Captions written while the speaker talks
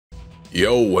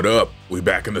Yo, what up? We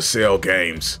back in the Cell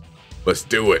games. Let's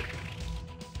do it.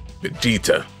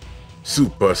 Vegeta,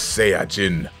 Super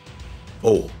Saiyajin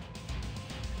 4.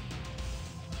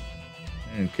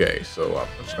 Okay, so I'm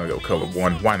just gonna go cover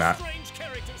one. Why not?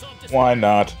 Why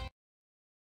not?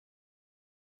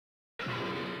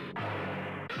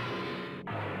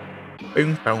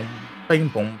 Bing bong, bing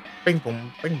bong, bing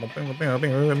bong, bing bong, bing bong,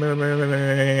 bing bong, bing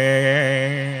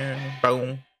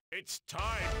bong. It's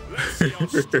time. Let's see how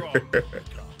strong you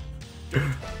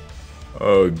become.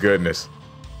 Oh goodness.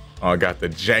 Oh, I got the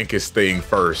jankest thing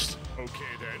first. Okay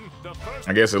then. The first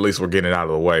I guess at least we're getting it out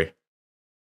of the way.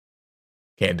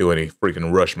 Can't do any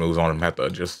freaking rush moves on him. Have to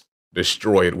just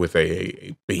destroy it with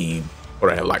a beam.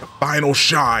 Or I had like a final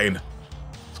shine.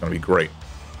 It's gonna be great.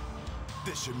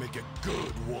 This should make a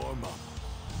good warm-up.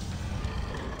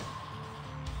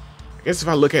 I guess if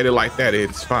I look at it like that,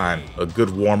 it's fine. A good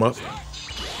warm-up.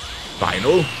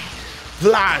 Final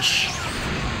flash.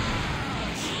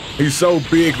 He's so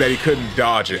big that he couldn't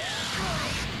dodge it.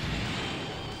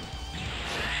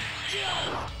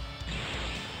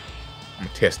 I'm gonna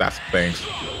test out some things.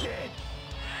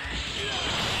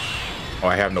 Oh,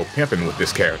 I have no pimping with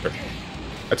this character.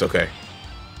 That's okay.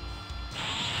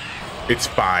 It's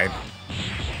fine.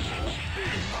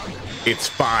 It's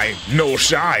fine. No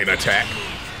shine attack.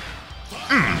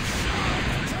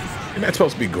 Isn't that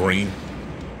supposed to be green?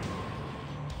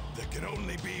 There can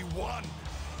only be one.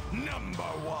 Number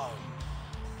one.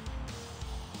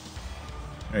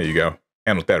 There you go.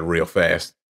 Handled that real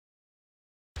fast.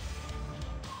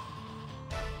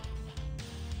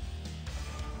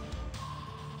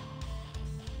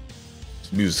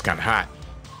 This music's kind of hot.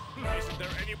 Isn't there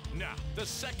any? Now, the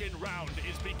second round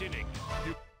is beginning.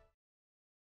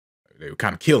 They were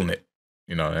kind of killing it,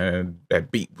 you know, and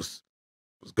that beat was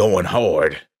going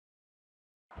hard.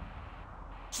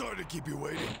 Sorry to keep you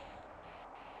waiting.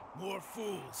 More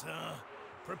fools, huh?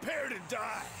 Prepare to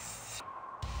die.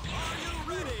 Are you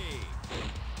ready?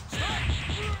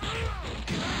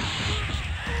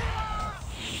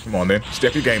 Come on, then.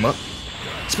 Step your game up.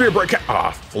 Spear break. Ah,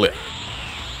 flip.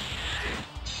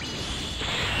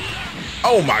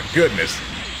 Oh, my goodness.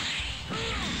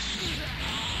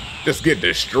 Just get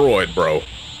destroyed, bro.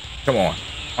 Come on.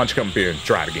 Why don't you come up here and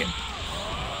try it again?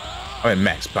 I'm at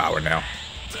max power now.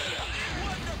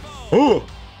 Oh,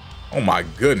 oh my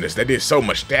goodness. That did so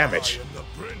much damage. I am the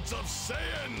Prince of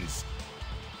Saiyans.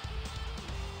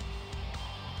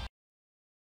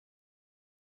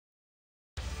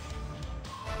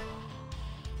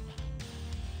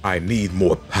 I need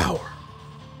more power.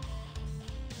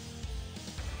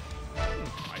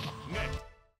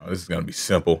 Oh, this is going to be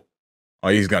simple. Oh,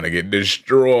 he's going to get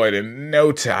destroyed in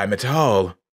no time at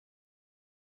all.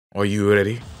 Are you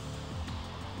ready?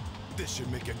 This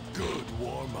should make a good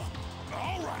warm-up.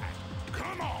 All right,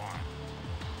 come on.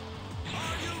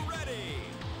 Are you ready?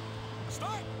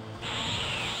 Start.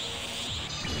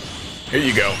 Here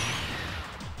you go.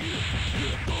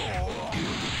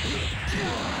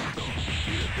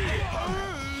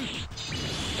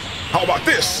 How about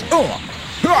this?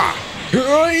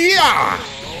 Yeah.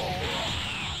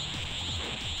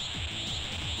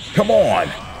 Come on.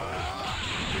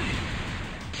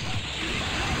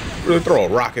 Really throw a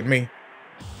rock at me?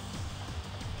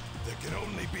 There can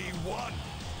only be one.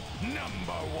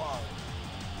 Number one.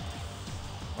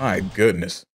 My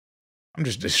goodness. I'm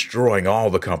just destroying all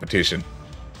the competition.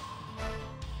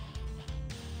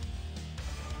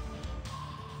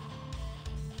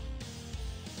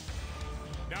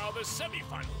 Now the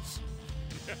semifinals.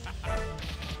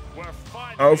 We're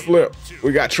finally Oh, flip. to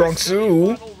We got Trunks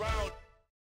too. final round.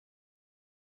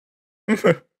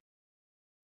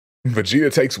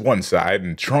 Vegeta takes one side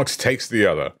and Trunks takes the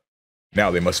other.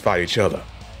 Now they must fight each other.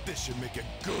 This should make a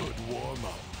good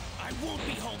warm-up. I won't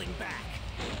be holding back.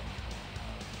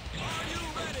 Are you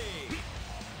ready?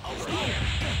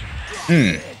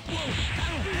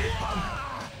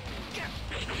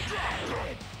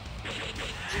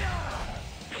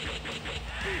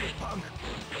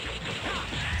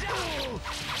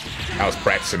 I was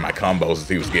practicing my combos as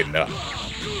he was getting up.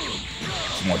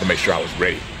 Just wanted to make sure I was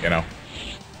ready, you know?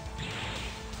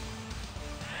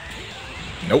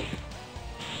 Nope.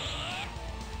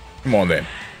 Come on then.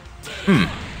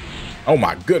 Oh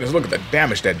my goodness, look at the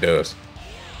damage that does.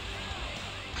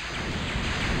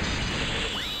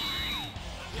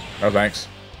 No thanks.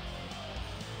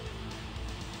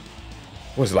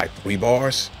 What is it, like 3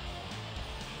 bars?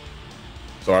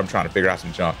 So I'm trying to figure out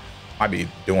some junk. Might be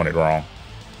doing it wrong.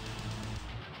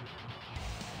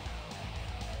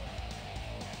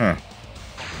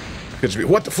 Could you be,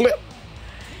 what the flip?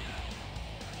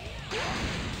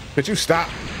 Could you stop?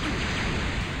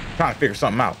 I'm trying to figure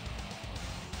something out.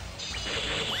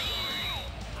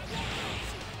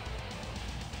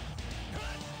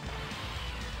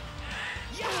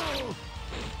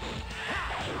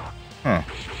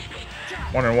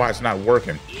 Wondering why it's not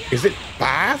working. Is it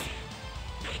 5?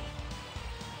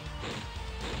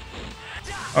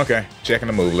 Okay, checking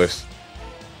the move list.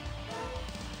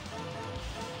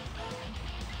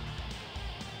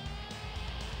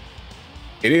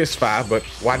 It is 5, but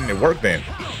why didn't it work then?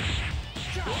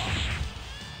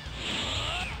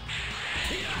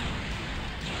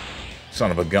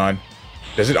 Son of a gun.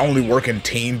 Does it only work in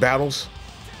team battles?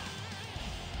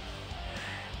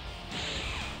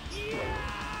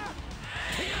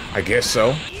 I guess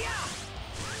so.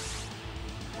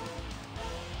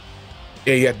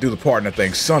 Yeah, you have to do the partner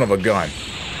thing. Son of a gun.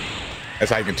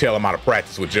 That's how you can tell I'm out of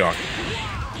practice with junk.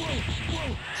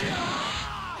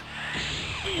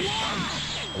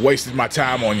 Wasted my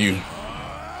time on you.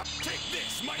 Take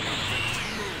this, my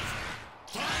finishing move.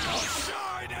 Final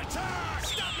shine attack.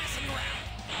 Stop messing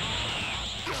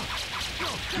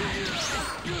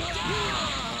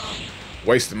around.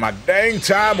 Wasted my dang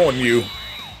time on you.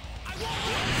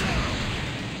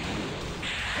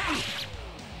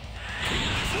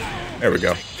 There we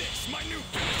go.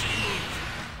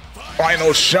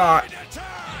 Final shot.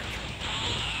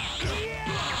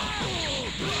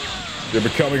 You're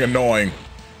becoming annoying.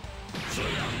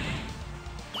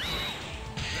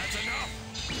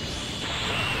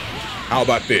 How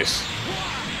about this?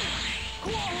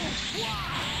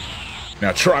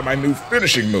 Now try my new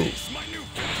finishing move.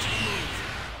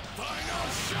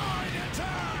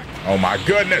 Oh my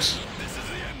goodness.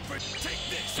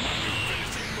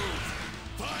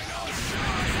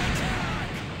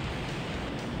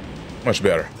 Much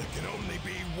better. There can only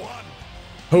be one.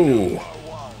 Who?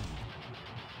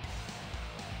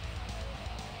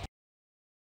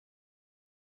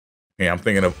 Yeah, I'm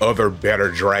thinking of other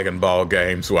better Dragon Ball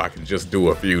games so I can just do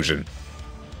a fusion.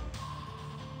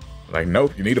 Like,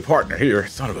 nope, you need a partner here.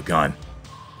 Son of a gun.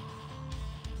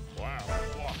 Wow.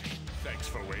 Thanks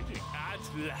for waiting. At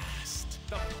last.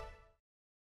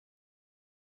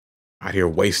 Out here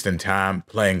wasting time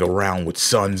playing around with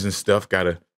sons and stuff.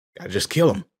 Gotta just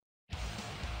kill them.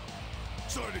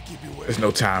 Sorry to keep you waiting. There's no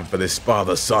time for this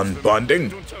father-son bonding.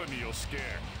 Don't tell me you're scared.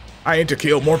 I aim to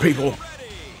kill more people.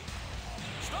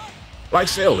 Like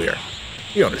Cell here.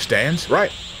 He understands,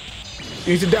 right?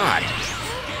 You need to die.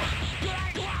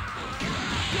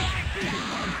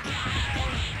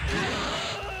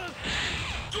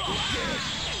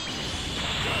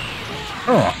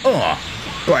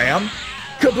 Blam.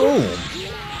 Kaboom.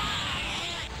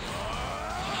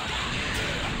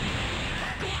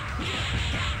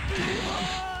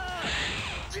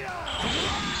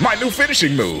 My new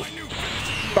finishing move.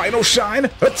 Final shine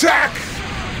attack.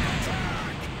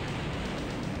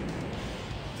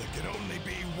 There can only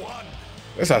be one.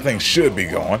 That's how things should be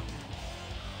going.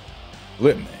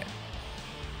 Lit man.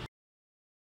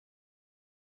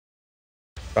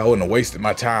 If I wouldn't have wasted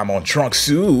my time on Trunks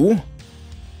Sue,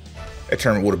 that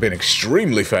tournament would have been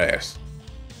extremely fast.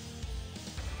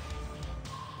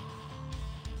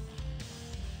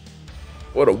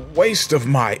 What a waste of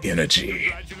my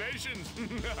energy. Congratulations.